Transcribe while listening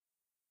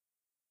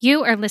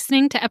You are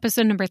listening to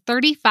episode number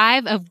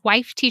 35 of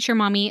Wife, Teacher,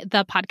 Mommy,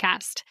 the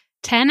podcast.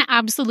 10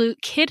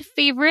 absolute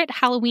kid-favorite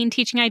Halloween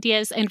teaching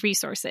ideas and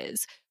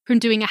resources. From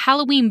doing a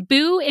Halloween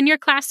boo in your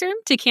classroom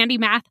to candy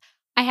math,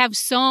 I have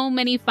so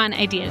many fun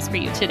ideas for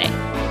you today.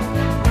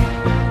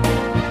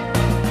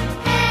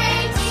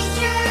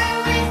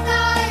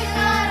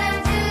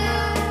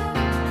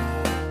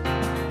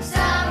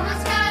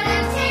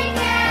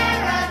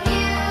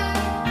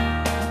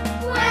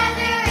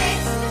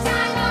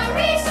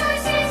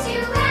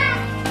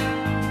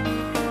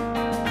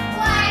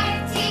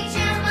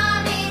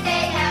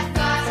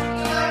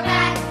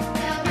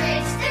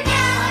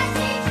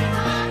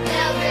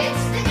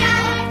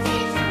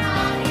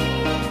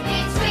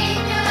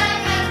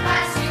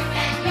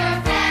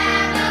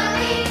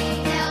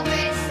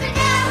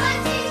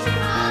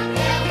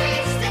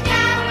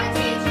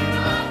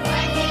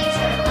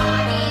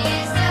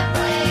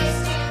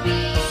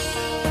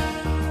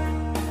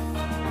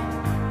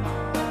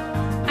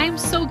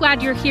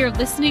 Glad you're here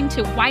listening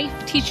to Wife,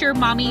 Teacher,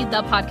 Mommy,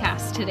 the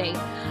podcast today.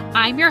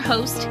 I'm your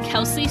host,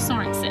 Kelsey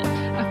Sorensen,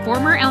 a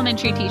former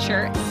elementary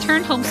teacher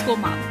turned homeschool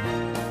mom.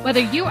 Whether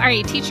you are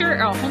a teacher or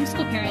a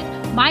homeschool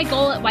parent, my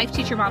goal at Wife,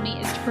 Teacher,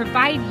 Mommy is to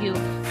provide you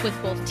with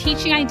both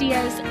teaching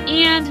ideas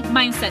and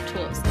mindset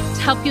tools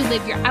to help you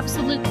live your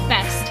absolute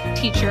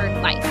best teacher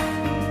life.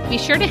 Be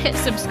sure to hit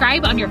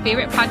subscribe on your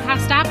favorite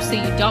podcast app so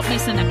you don't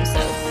miss an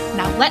episode.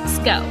 Now let's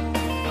go.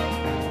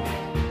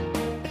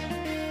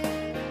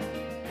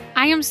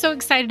 I am so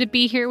excited to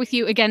be here with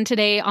you again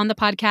today on the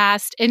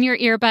podcast in your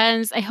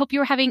earbuds. I hope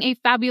you're having a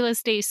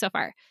fabulous day so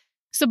far.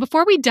 So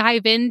before we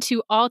dive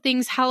into all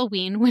things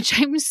Halloween, which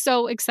I'm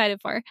so excited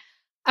for,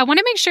 I want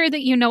to make sure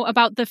that you know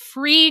about the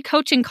free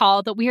coaching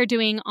call that we are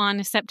doing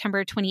on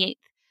September 28th.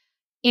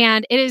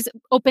 And it is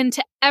open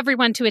to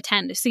everyone to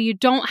attend, so you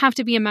don't have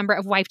to be a member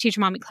of Wife, Teacher,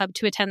 Mommy Club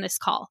to attend this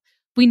call.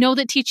 We know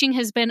that teaching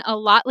has been a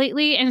lot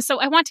lately, and so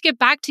I want to get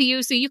back to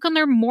you so you can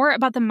learn more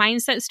about the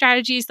mindset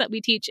strategies that we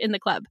teach in the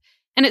club.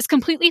 And it's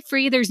completely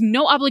free. There's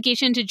no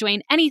obligation to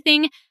join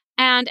anything.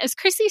 And as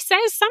Chrissy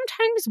says,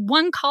 sometimes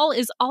one call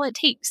is all it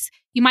takes.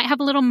 You might have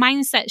a little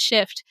mindset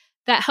shift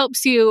that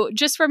helps you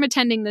just from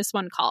attending this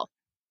one call.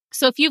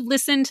 So if you've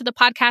listened to the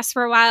podcast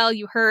for a while,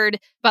 you heard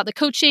about the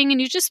coaching and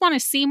you just want to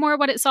see more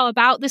what it's all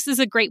about, this is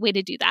a great way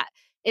to do that.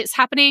 It's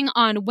happening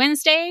on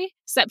Wednesday,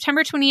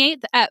 September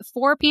 28th at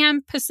 4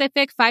 p.m.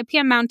 Pacific, 5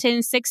 p.m.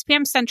 Mountain, 6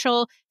 p.m.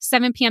 Central,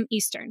 7 p.m.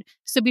 Eastern.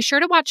 So be sure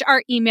to watch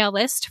our email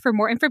list for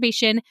more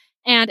information.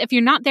 And if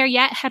you're not there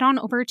yet, head on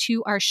over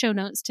to our show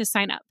notes to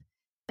sign up.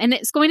 And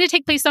it's going to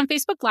take place on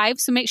Facebook Live,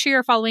 so make sure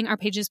you're following our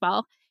page as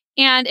well.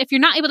 And if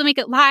you're not able to make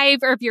it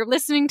live, or if you're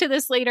listening to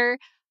this later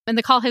and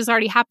the call has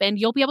already happened,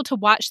 you'll be able to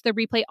watch the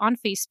replay on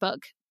Facebook.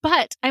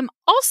 But I'm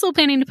also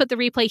planning to put the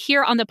replay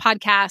here on the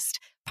podcast,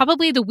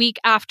 probably the week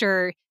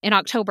after in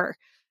October.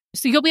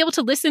 So you'll be able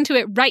to listen to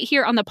it right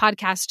here on the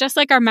podcast, just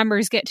like our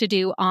members get to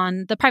do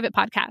on the private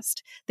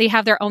podcast. They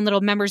have their own little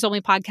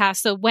members-only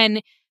podcast. So when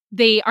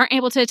they aren't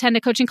able to attend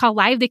a coaching call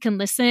live, they can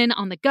listen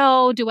on the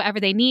go, do whatever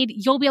they need.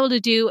 You'll be able to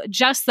do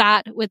just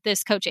that with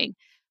this coaching.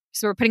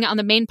 So we're putting it on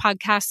the main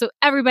podcast so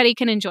everybody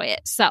can enjoy it.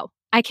 So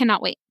I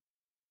cannot wait.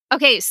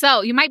 Okay,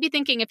 so you might be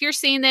thinking, if you're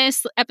seeing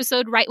this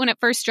episode right when it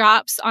first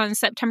drops on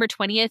September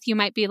 20th, you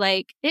might be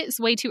like, it's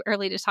way too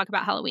early to talk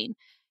about Halloween.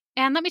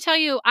 And let me tell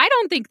you, I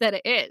don't think that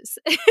it is.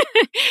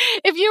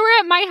 If you were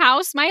at my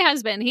house, my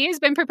husband, he has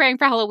been preparing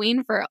for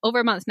Halloween for over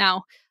a month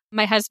now.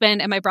 My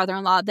husband and my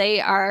brother-in-law,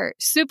 they are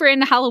super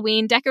into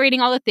Halloween,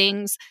 decorating all the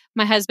things.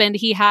 My husband,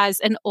 he has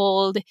an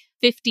old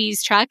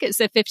 50s truck. It's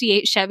a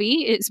 58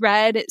 Chevy. It's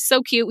red. It's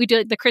so cute. We do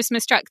like the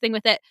Christmas truck thing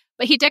with it,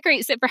 but he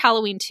decorates it for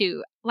Halloween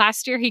too.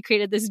 Last year, he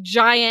created this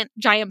giant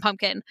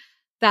pumpkin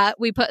that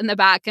we put in the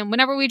back. And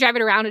whenever we drive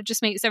it around, it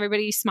just makes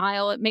everybody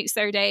smile. It makes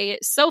their day.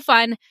 It's so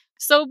fun.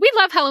 So we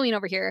love Halloween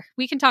over here.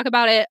 We can talk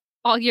about it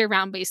all year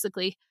round,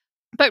 basically.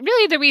 But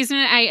really, the reason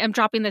I am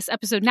dropping this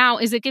episode now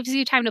is it gives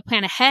you time to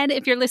plan ahead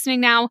if you're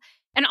listening now.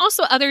 And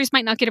also others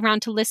might not get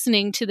around to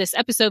listening to this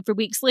episode for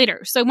weeks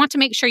later. So I want to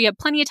make sure you have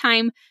plenty of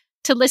time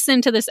to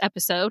listen to this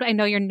episode. I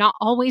know you're not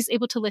always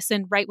able to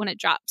listen right when it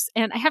drops.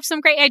 And I have some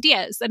great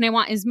ideas, and I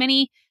want as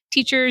many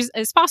teachers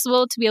as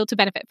possible to be able to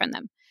benefit from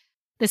them.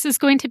 This is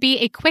going to be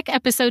a quick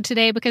episode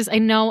today because I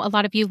know a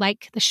lot of you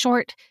like the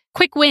short,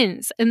 quick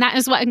wins. And that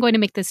is what I'm going to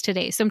make this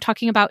today. So I'm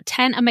talking about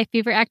 10 of my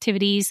favorite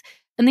activities.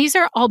 And these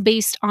are all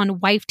based on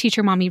Wife,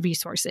 Teacher, Mommy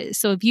resources.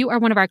 So if you are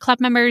one of our club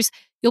members,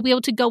 you'll be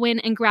able to go in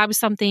and grab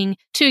something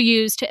to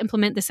use to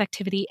implement this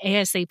activity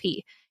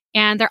ASAP.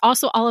 And they're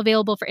also all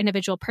available for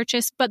individual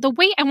purchase. But the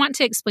way I want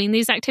to explain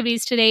these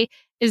activities today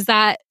is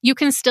that you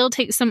can still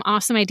take some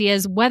awesome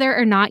ideas whether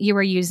or not you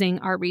are using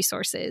our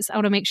resources. I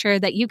want to make sure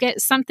that you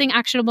get something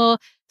actionable,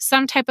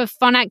 some type of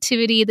fun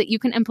activity that you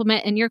can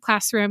implement in your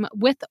classroom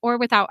with or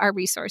without our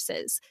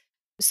resources.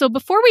 So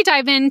before we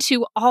dive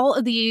into all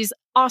of these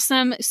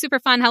awesome, super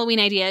fun Halloween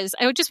ideas,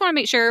 I would just want to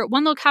make sure,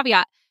 one little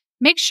caveat,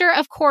 make sure,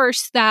 of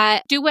course,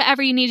 that do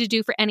whatever you need to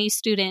do for any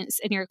students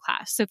in your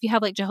class. So if you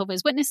have like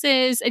Jehovah's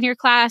Witnesses in your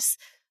class,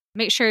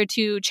 make sure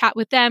to chat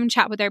with them,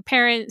 chat with their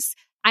parents,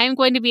 I am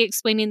going to be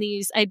explaining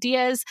these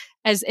ideas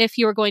as if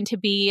you're going to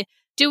be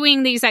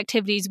doing these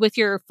activities with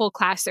your full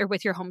class or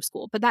with your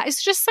homeschool. But that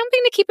is just something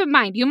to keep in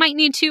mind. You might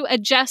need to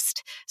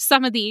adjust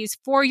some of these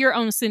for your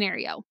own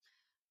scenario.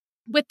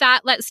 With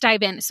that, let's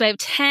dive in. So I have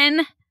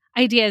 10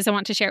 ideas I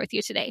want to share with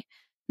you today.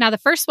 Now, the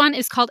first one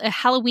is called a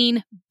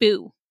Halloween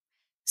boo.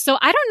 So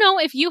I don't know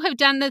if you have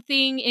done the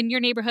thing in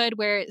your neighborhood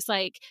where it's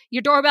like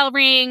your doorbell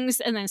rings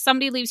and then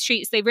somebody leaves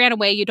streets, they ran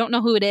away, you don't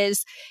know who it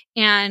is,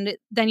 and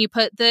then you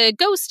put the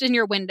ghost in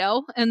your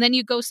window and then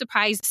you go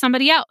surprise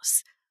somebody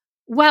else.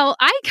 Well,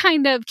 I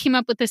kind of came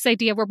up with this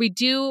idea where we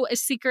do a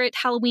secret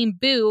Halloween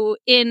boo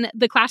in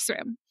the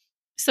classroom.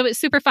 So it's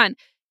super fun.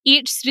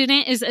 Each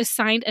student is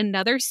assigned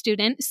another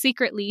student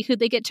secretly who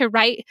they get to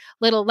write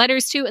little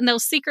letters to, and they'll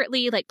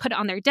secretly like put it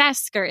on their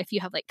desk, or if you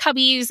have like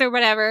cubbies or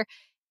whatever.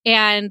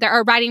 And there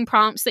are writing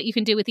prompts that you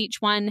can do with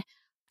each one.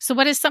 So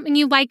what is something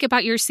you like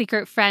about your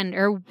secret friend?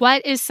 Or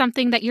what is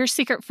something that your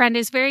secret friend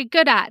is very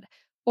good at?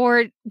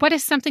 Or what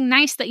is something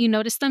nice that you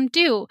notice them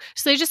do?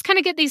 So they just kind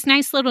of get these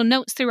nice little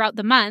notes throughout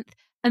the month.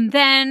 And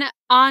then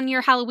on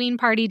your Halloween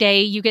party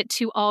day, you get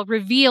to all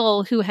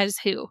reveal who has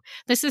who.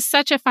 This is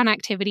such a fun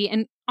activity.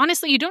 And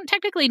honestly, you don't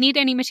technically need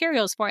any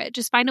materials for it.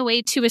 Just find a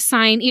way to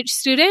assign each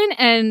student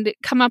and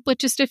come up with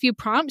just a few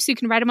prompts. You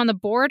can write them on the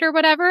board or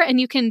whatever, and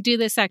you can do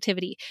this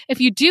activity. If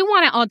you do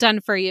want it all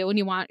done for you and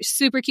you want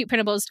super cute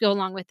printables to go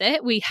along with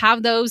it, we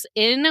have those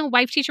in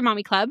Wife Teacher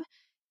Mommy Club.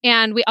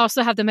 And we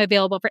also have them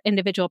available for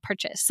individual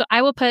purchase. So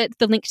I will put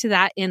the link to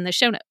that in the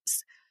show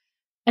notes.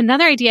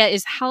 Another idea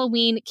is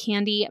Halloween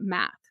candy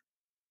math.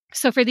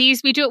 So for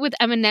these, we do it with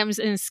M&Ms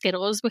and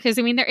Skittles because,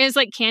 I mean, there is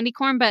like candy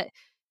corn, but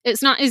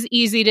it's not as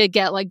easy to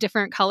get like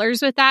different colors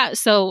with that.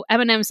 So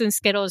M&Ms and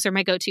Skittles are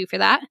my go-to for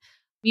that.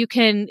 You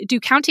can do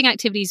counting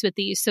activities with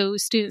these. So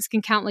students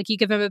can count, like you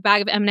give them a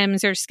bag of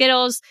M&Ms or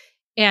Skittles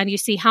and you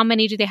see how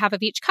many do they have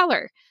of each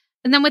color.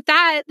 And then with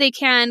that, they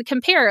can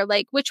compare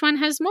like which one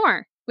has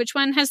more, which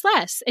one has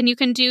less. And you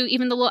can do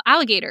even the little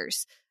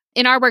alligators.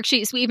 In our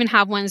worksheets, we even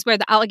have ones where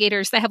the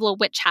alligators, they have a little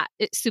witch hat.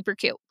 It's super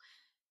cute.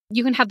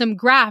 You can have them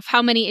graph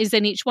how many is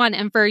in each one.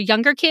 And for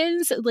younger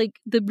kids, like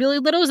the really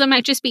littles, it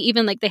might just be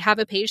even like they have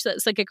a page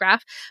that's like a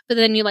graph, but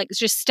then you like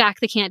just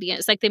stack the candy. And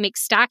it's like they make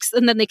stacks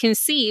and then they can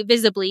see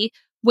visibly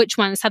which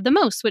ones have the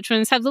most, which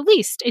ones have the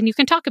least. And you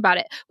can talk about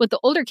it. With the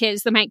older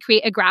kids, they might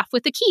create a graph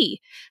with a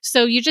key.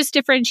 So you just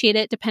differentiate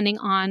it depending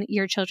on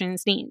your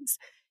children's needs.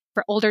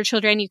 For older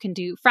children, you can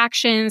do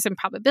fractions and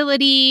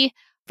probability.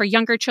 For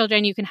younger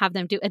children, you can have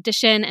them do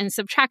addition and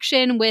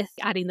subtraction with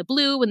adding the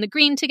blue and the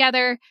green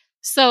together.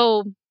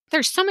 So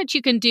there's so much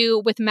you can do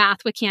with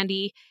math with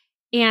candy.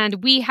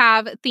 And we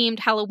have themed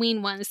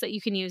Halloween ones that you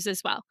can use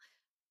as well.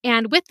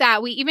 And with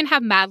that, we even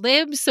have Mad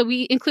Libs. So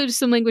we include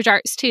some language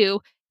arts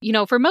too. You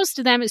know, for most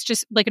of them, it's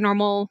just like a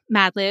normal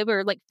Mad Lib,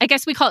 or like, I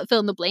guess we call it fill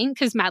in the blank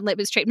because Mad Lib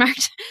is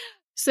trademarked.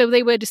 So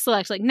they would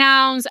select like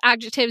nouns,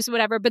 adjectives,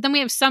 whatever. But then we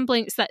have some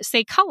blanks that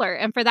say color.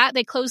 And for that,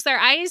 they close their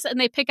eyes and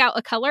they pick out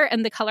a color,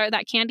 and the color of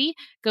that candy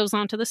goes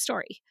on to the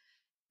story.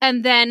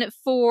 And then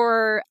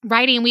for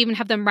writing, we even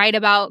have them write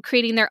about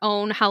creating their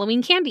own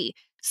Halloween candy.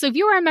 So if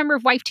you are a member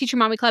of Wife Teacher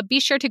Mommy Club,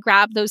 be sure to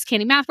grab those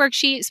candy math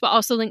worksheets. We'll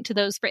also link to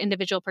those for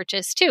individual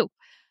purchase too.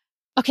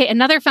 Okay,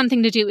 another fun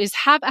thing to do is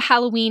have a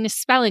Halloween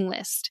spelling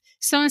list.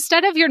 So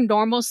instead of your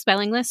normal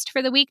spelling list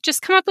for the week,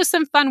 just come up with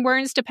some fun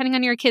words depending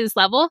on your kid's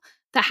level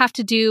that have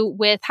to do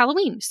with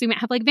Halloween. So you might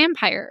have like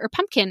vampire or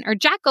pumpkin or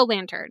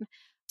jack-o'-lantern,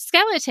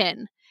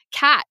 skeleton,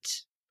 cat,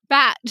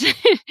 bat.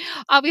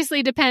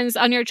 Obviously depends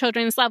on your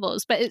children's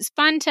levels, but it's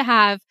fun to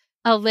have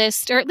a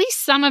list or at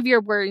least some of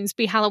your words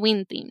be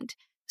Halloween themed.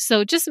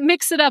 So just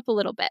mix it up a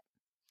little bit.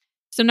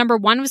 So number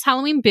 1 was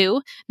Halloween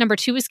boo. Number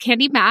 2 is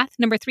candy math.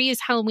 Number 3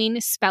 is Halloween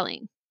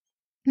spelling.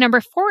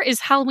 Number 4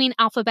 is Halloween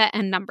alphabet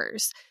and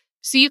numbers.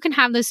 So you can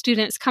have the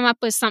students come up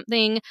with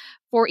something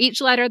for each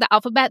letter of the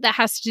alphabet that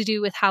has to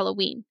do with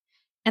Halloween.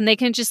 And they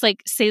can just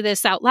like say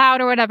this out loud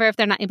or whatever if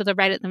they're not able to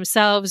write it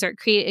themselves, or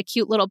create a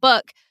cute little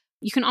book.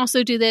 You can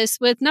also do this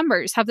with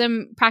numbers. Have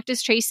them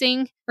practice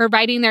tracing or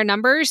writing their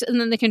numbers, and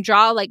then they can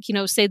draw, like, you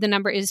know, say the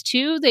number is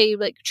 2. They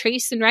like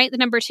trace and write the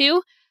number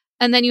 2.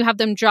 And then you have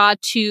them draw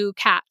 2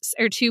 cats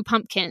or 2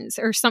 pumpkins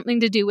or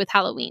something to do with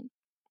Halloween.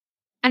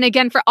 And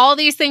again, for all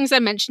these things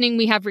I'm mentioning,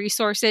 we have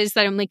resources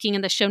that I'm linking in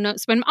the show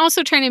notes, but I'm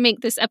also trying to make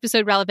this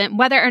episode relevant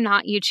whether or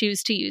not you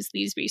choose to use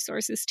these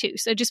resources too.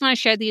 So I just want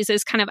to share these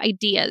as kind of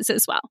ideas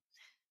as well.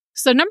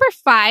 So number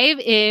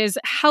 5 is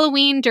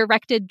Halloween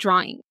directed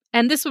drawing.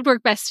 And this would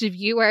work best if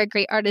you are a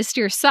great artist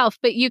yourself,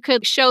 but you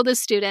could show the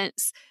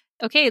students,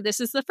 okay, this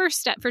is the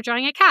first step for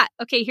drawing a cat.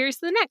 Okay, here's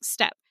the next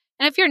step.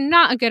 And if you're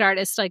not a good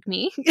artist like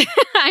me,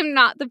 I'm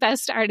not the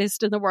best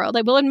artist in the world.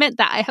 I will admit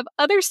that. I have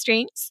other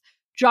strengths.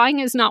 Drawing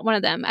is not one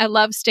of them. I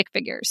love stick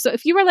figures. So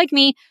if you are like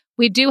me,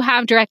 we do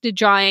have directed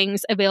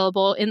drawings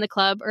available in the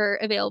club or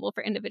available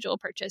for individual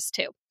purchase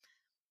too.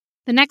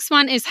 The next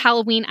one is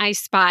Halloween I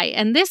Spy.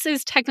 And this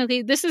is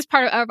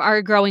part of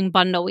our growing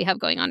bundle we have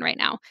going on right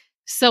now.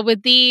 So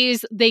with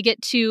these, they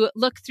get to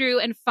look through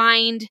and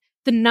find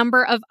the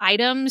number of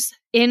items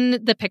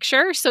in the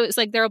picture. So it's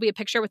like there will be a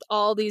picture with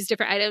all these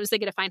different items. They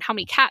get to find how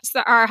many cats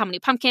there are, how many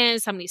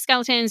pumpkins, how many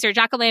skeletons, or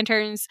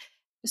jack-o'-lanterns.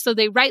 So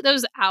they write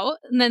those out.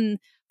 And then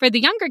for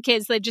the younger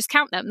kids, they just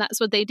count them. That's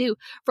what they do.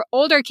 For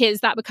older kids,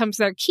 that becomes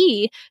their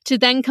key to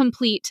then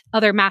complete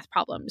other math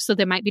problems. So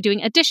they might be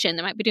doing addition,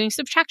 they might be doing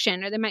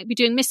subtraction, or they might be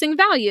doing missing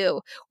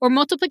value or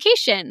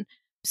multiplication.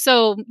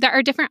 So there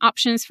are different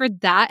options for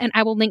that. And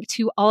I will link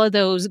to all of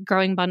those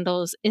growing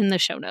bundles in the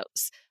show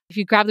notes. If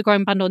you grab the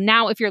growing bundle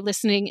now, if you're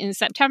listening in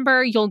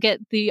September, you'll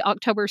get the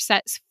October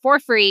sets for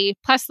free,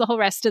 plus the whole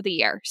rest of the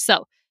year.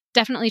 So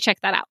definitely check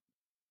that out.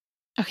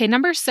 Okay,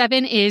 number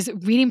 7 is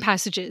reading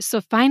passages.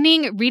 So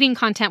finding reading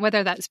content,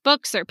 whether that's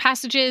books or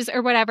passages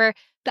or whatever,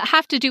 that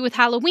have to do with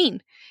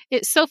Halloween.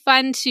 It's so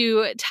fun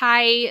to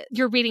tie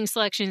your reading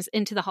selections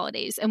into the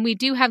holidays. And we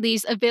do have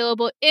these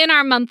available in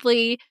our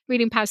monthly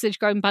reading passage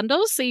growing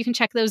bundles, so you can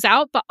check those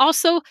out. But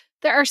also,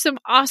 there are some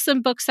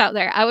awesome books out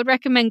there. I would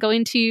recommend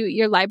going to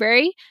your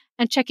library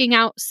and checking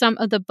out some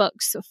of the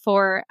books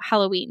for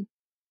Halloween.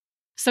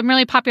 Some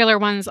really popular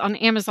ones on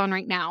Amazon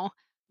right now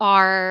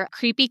are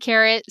Creepy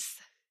Carrots,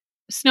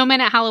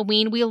 Snowman at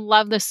Halloween. We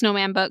love the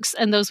snowman books,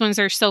 and those ones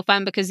are so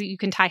fun because you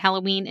can tie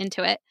Halloween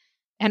into it.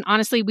 And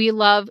honestly, we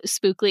love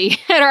Spookly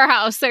at our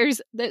house.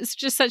 It's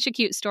just such a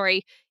cute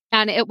story.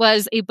 And it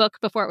was a book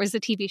before it was a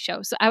TV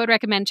show. So I would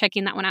recommend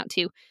checking that one out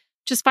too.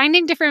 Just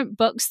finding different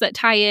books that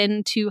tie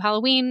in to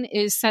Halloween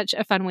is such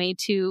a fun way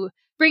to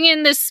bring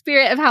in the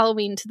spirit of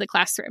Halloween to the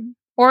classroom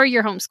or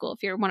your homeschool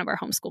if you're one of our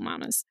homeschool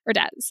mamas or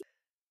dads.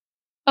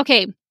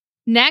 Okay,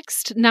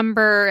 next,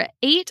 number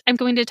 8, I'm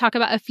going to talk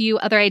about a few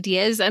other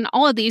ideas. And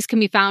all of these can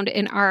be found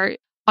in our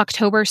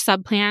October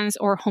subplans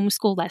or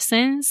homeschool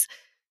lessons.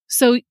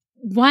 So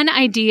one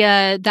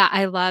idea that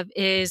I love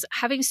is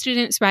having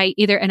students write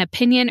either an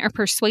opinion or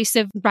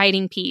persuasive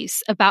writing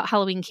piece about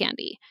Halloween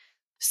candy.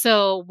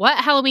 So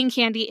what Halloween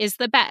candy is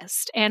the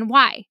best and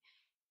why?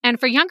 And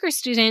for younger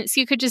students,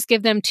 you could just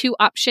give them 2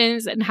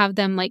 options and have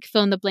them like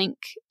fill in the blank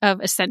of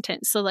a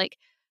sentence. So like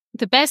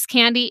the best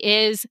candy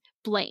is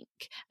blank,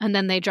 and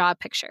then they draw a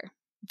picture.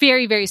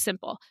 Very, very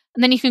simple.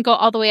 And then you can go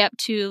all the way up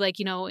to like,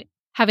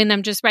 having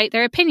them just write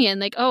their opinion,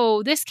 like,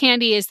 oh, this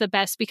candy is the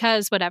best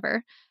because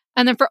whatever.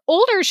 And then for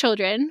older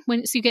children,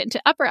 once you get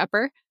into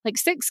upper, like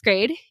 6th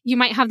grade, you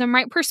might have them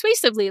write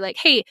persuasively, like,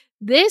 hey,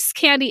 this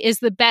candy is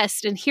the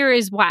best and here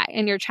is why.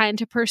 And you're trying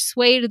to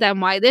persuade them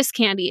why this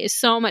candy is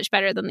so much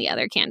better than the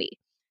other candy.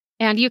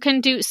 And you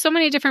can do so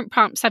many different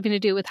prompts having to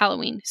do with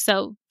Halloween.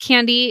 So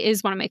candy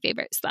is one of my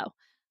favorites, though.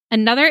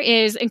 Another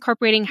is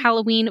incorporating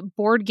Halloween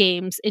board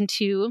games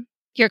into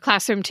your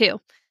classroom, too.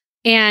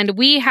 And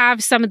we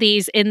have some of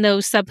these in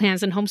those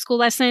subplans and homeschool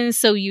lessons.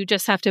 So you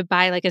just have to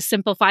buy like a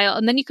simple file,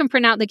 and then you can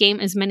print out the game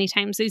as many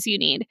times as you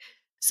need.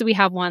 So we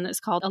have one that's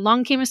called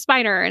Along Came a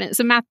Spider, and it's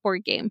a math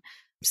board game.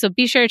 So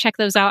be sure to check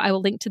those out. I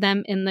will link to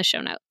them in the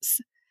show notes.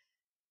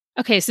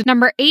 Okay, so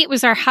number 8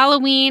 was our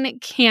Halloween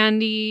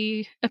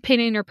candy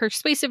opinion or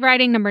persuasive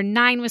writing. Number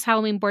 9 was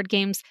Halloween board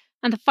games.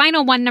 And the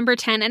final one, number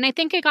 10, and I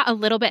think I got a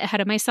little bit ahead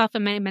of myself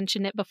and I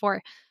mentioned it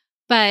before,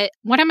 but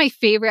one of my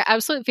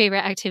absolute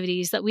favorite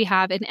activities that we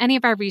have in any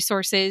of our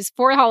resources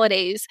for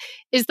holidays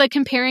is the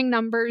comparing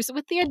numbers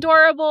with the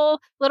adorable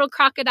little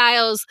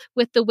crocodiles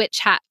with the witch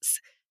hats.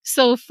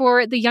 So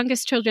for the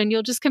youngest children,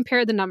 you'll just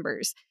compare the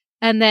numbers.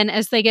 And then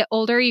as they get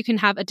older, you can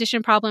have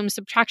addition problems,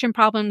 subtraction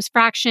problems,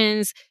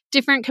 fractions,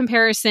 different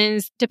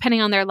comparisons, depending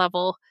on their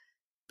level.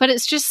 But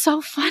it's just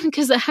so fun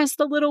because it has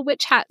the little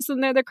witch hats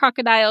and they're the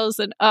crocodiles.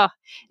 And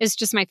it's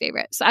just my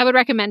favorite. So I would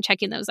recommend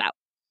checking those out.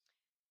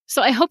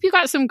 So I hope you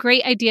got some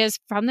great ideas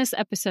from this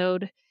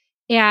episode.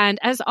 And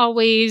as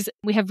always,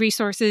 we have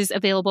resources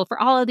available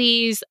for all of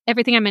these,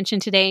 everything I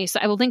mentioned today. So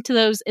I will link to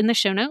those in the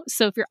show notes.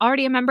 So if you're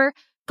already a member,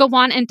 go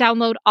on and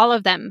download all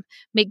of them.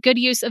 Make good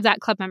use of that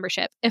club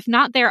membership. If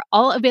not, they're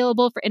all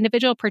available for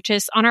individual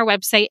purchase on our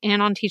website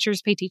and on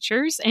Teachers Pay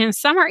Teachers. And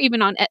some are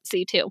even on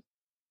Etsy too.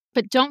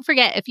 But don't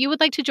forget, if you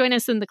would like to join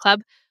us in the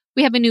club,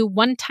 we have a new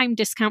one-time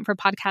discount for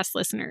podcast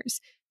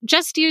listeners.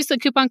 Just use the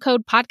coupon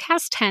code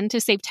podcast10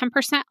 to save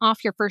 10%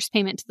 off your first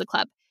payment to the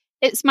club.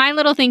 It's my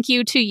little thank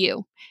you to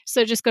you.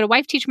 So just go to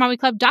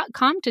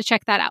wifeteachermommyclub.com to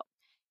check that out.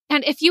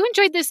 And if you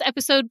enjoyed this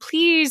episode,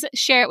 please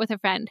share it with a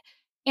friend.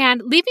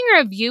 And leaving a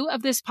review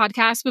of this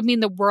podcast would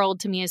mean the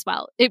world to me as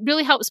well. It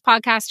really helps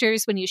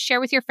podcasters when you share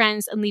with your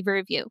friends and leave a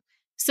review.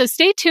 So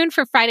stay tuned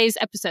for Friday's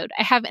episode.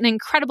 I have an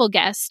incredible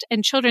guest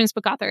and children's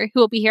book author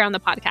who will be here on the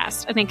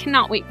podcast, and I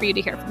cannot wait for you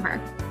to hear from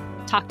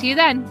her. Talk to you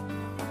then.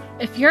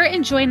 If you're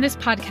enjoying this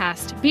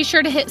podcast, be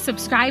sure to hit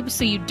subscribe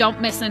so you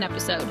don't miss an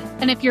episode.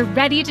 And if you're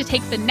ready to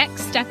take the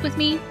next step with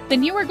me,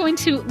 then you are going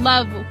to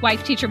love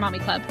Wife Teacher Mommy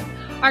Club.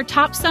 Our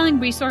top-selling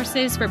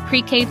resources for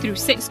pre-K through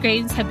 6th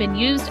grades have been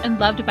used and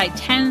loved by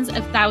tens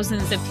of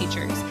thousands of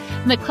teachers.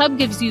 And the club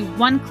gives you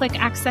one-click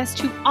access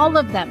to all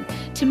of them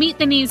to meet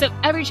the needs of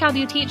every child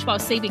you teach while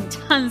saving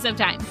tons of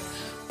time.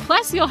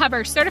 Plus, you'll have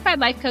our certified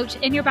life coach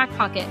in your back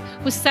pocket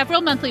with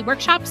several monthly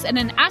workshops and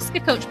an Ask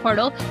a Coach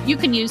portal you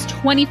can use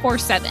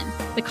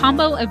 24/7. The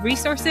combo of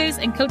resources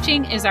and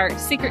coaching is our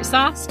secret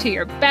sauce to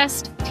your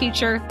best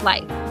teacher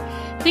life.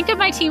 Think of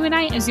my team and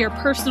I as your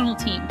personal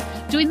team,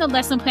 doing the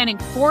lesson planning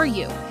for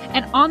you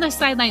and on the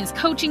sidelines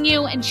coaching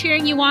you and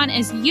cheering you on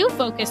as you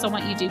focus on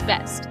what you do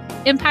best,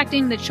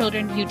 impacting the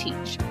children you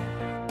teach.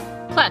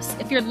 Plus,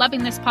 if you're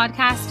loving this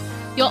podcast,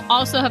 you'll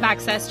also have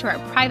access to our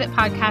private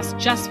podcast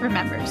just for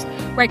members,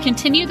 where I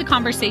continue the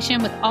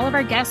conversation with all of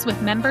our guests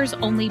with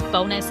members-only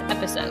bonus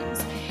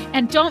episodes.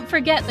 And don't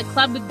forget the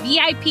club with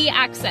VIP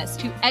access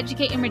to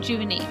Educate and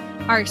Rejuvenate,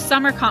 our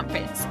summer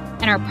conference,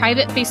 and our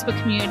private Facebook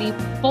community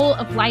full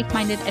of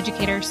like-minded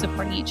educators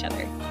supporting each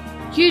other.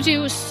 You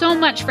do so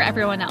much for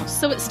everyone else,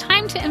 so it's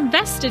time to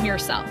invest in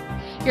yourself.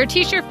 Your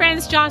teacher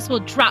friends' jaws will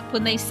drop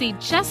when they see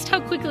just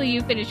how quickly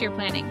you finish your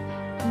planning.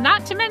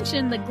 Not to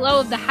mention the glow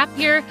of the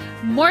happier,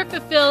 more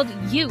fulfilled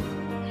you.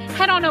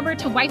 Head on over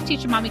to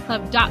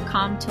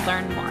wifeteachermommyclub.com to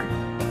learn more.